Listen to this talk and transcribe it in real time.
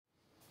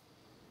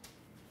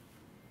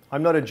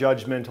I'm not a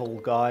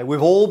judgmental guy.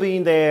 We've all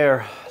been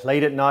there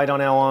late at night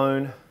on our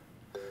own.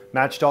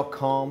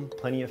 Match.com,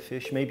 plenty of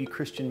fish. Maybe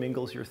Christian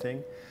Mingle's your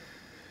thing.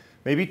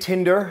 Maybe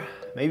Tinder,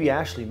 maybe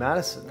Ashley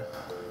Madison.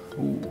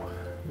 Ooh,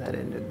 that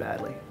ended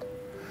badly.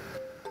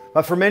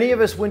 But for many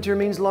of us, winter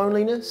means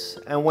loneliness.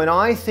 And when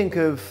I think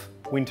of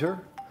winter,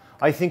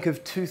 I think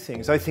of two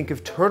things. I think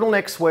of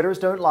turtleneck sweaters,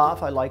 don't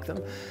laugh, I like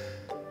them.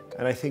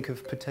 And I think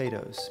of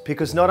potatoes.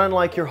 Because not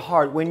unlike your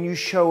heart, when you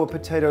show a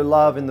potato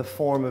love in the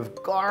form of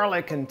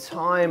garlic and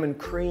thyme and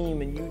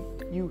cream, and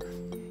you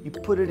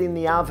put it in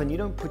the oven, you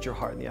don't put your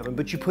heart in the oven,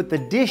 but you put the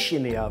dish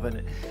in the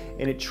oven,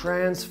 and it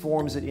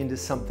transforms it into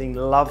something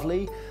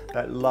lovely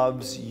that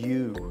loves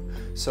you.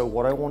 So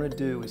what I want to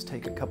do is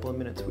take a couple of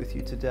minutes with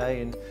you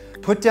today and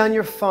put down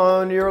your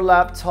phone, your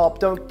laptop.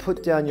 Don't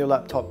put down your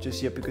laptop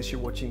just yet because you're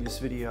watching this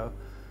video.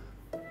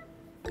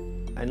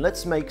 And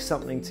let's make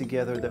something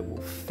together that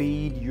will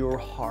feed your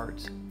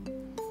heart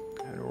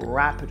and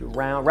wrap it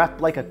around,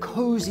 wrap like a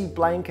cozy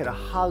blanket, a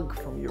hug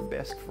from your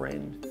best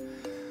friend.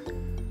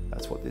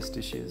 That's what this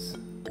dish is.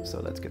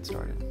 So let's get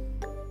started.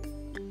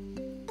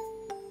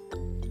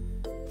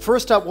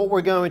 First up, what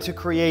we're going to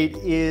create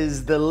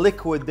is the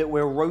liquid that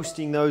we're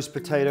roasting those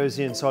potatoes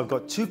in. So I've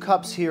got 2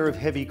 cups here of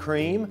heavy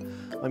cream.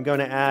 I'm going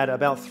to add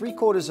about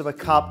 3/4 of a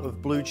cup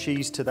of blue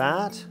cheese to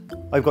that.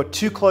 I've got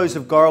 2 cloves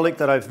of garlic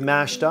that I've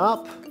mashed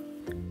up.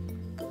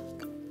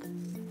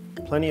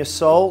 Plenty of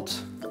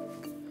salt,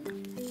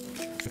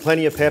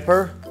 plenty of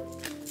pepper,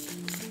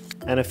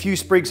 and a few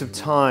sprigs of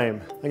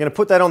thyme. I'm going to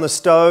put that on the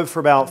stove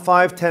for about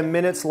 5-10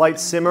 minutes, light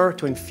simmer,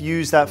 to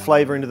infuse that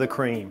flavor into the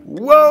cream.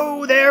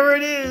 Whoa, there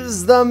it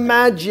is, the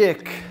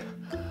magic.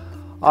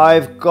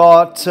 I've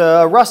got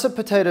russet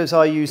potatoes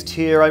I used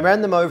here. I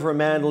ran them over a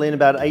mandolin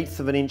about 1/8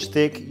 of an inch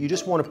thick. You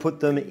just want to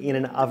put them in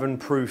an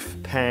oven-proof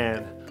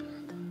pan.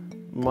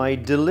 My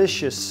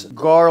delicious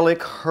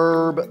garlic,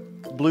 herb,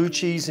 blue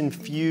cheese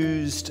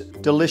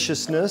infused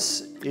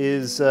deliciousness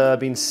is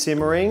been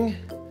simmering,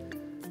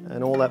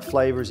 and all that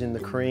flavor's in the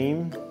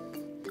cream.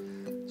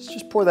 Let's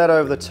just pour that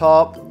over the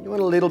top. You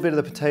want a little bit of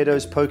the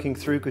potatoes poking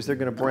through because they're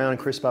going to brown and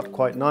crisp up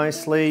quite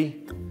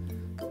nicely.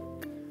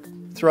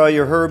 Throw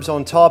your herbs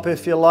on top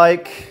if you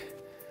like,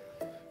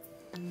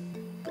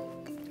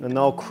 and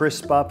they'll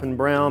crisp up and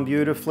brown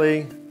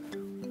beautifully.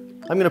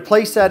 I'm going to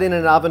place that in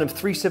an oven of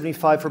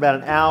 375 for about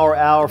an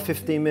hour,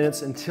 15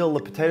 minutes, until the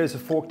potatoes are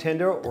fork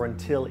tender or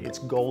until it's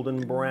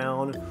golden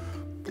brown.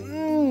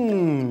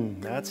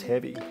 That's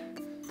heavy.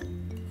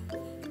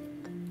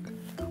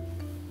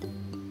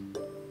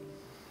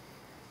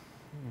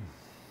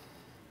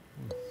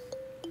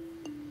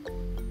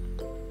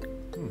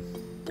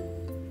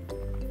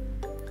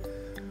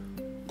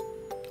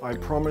 I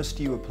promised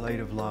you a plate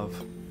of love.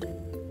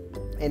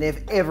 And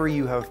if ever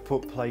you have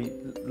put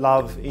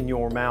love in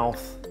your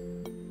mouth,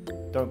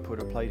 don't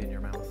put a plate in your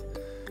mouth,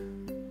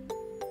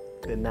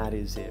 then that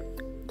is it.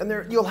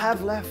 And you'll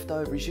have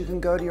leftovers. You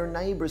can go to your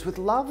neighbors with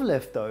love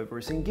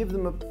leftovers and give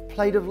them a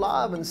plate of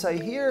love and say,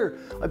 here,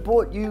 I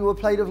bought you a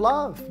plate of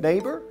love,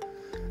 neighbor.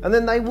 And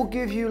then they will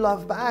give you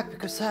love back,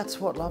 because that's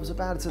what love's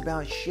about. It's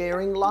about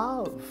sharing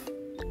love.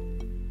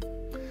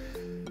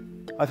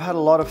 I've had a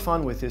lot of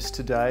fun with this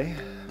today.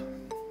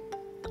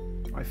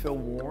 I feel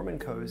warm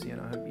and cozy, and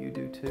I hope you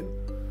do too.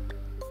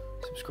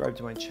 Subscribe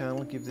to my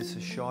channel, give this a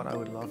shot. I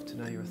would love to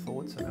know your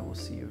thoughts, and I will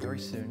see you very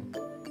soon.